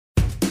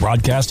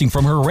Broadcasting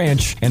from her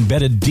ranch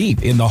embedded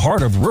deep in the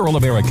heart of rural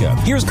America,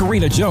 here's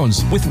Karina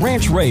Jones with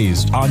Ranch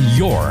Raised on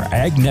Your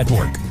Ag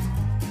Network.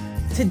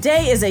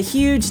 Today is a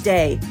huge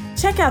day.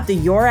 Check out the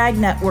Your Ag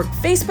Network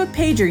Facebook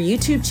page or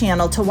YouTube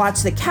channel to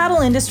watch the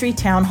cattle industry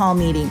town hall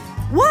meeting.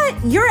 What?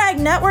 Your Ag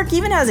Network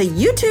even has a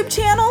YouTube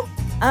channel?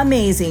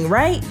 Amazing,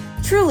 right?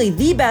 Truly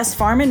the best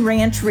farm and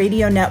ranch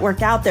radio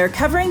network out there,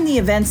 covering the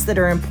events that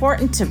are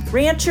important to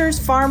ranchers,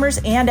 farmers,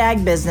 and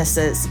ag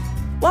businesses.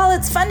 While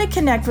it's fun to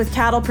connect with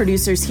cattle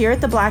producers here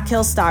at the Black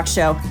Hills Stock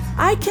Show,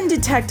 I can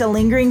detect a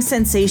lingering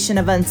sensation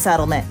of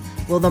unsettlement.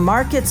 Will the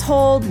markets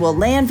hold? Will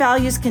land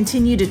values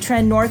continue to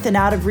trend north and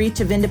out of reach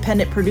of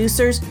independent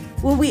producers?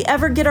 Will we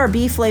ever get our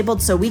beef labeled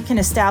so we can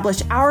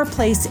establish our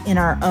place in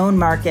our own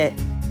market?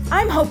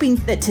 I'm hoping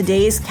that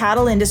today's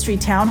cattle industry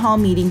town hall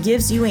meeting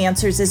gives you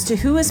answers as to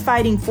who is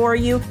fighting for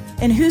you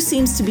and who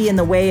seems to be in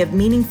the way of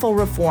meaningful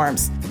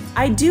reforms.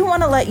 I do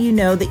want to let you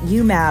know that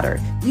you matter.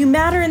 You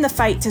matter in the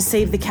fight to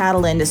save the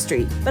cattle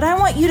industry, but I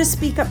want you to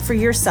speak up for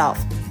yourself.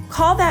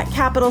 Call that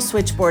Capitol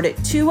switchboard at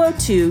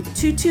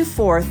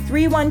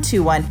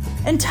 202-224-3121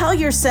 and tell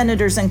your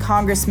senators and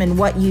congressmen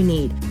what you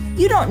need.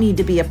 You don't need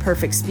to be a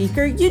perfect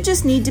speaker, you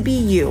just need to be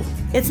you.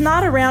 It's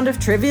not a round of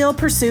Trivial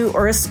Pursuit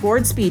or a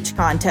scored speech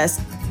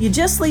contest. You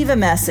just leave a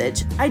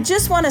message. I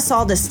just want us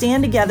all to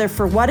stand together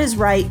for what is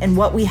right and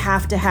what we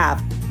have to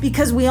have,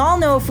 because we all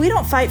know if we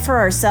don't fight for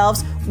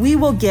ourselves, we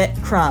will get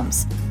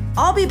crumbs.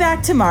 I'll be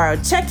back tomorrow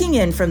checking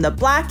in from the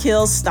Black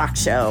Hills Stock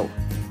Show.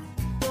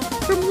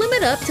 From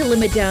limit up to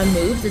limit down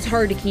moves, it's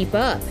hard to keep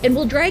up. And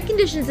will dry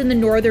conditions in the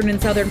northern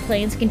and southern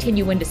plains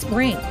continue into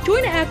spring?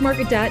 Join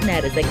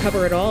agmarket.net as they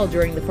cover it all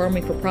during the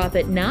Farming for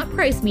Profit Not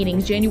Price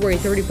meetings January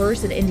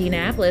 31st in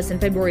Indianapolis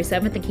and February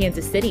 7th in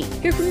Kansas City.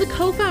 Hear from the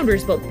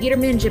co-founders Bill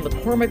Peterman, Jim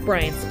McCormick,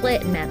 Brian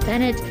Splitt, and Matt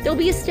Bennett. There'll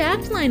be a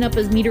stacked lineup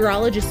as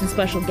meteorologists and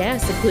special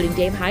guests, including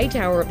Dave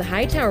Hightower of the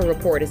Hightower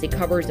Report, as he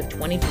covers if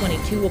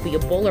 2022 will be a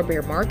bull or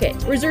bear market.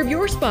 Reserve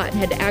your spot and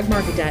head to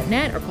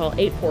agmarket.net or call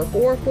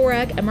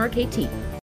 844-4AG-MRKT.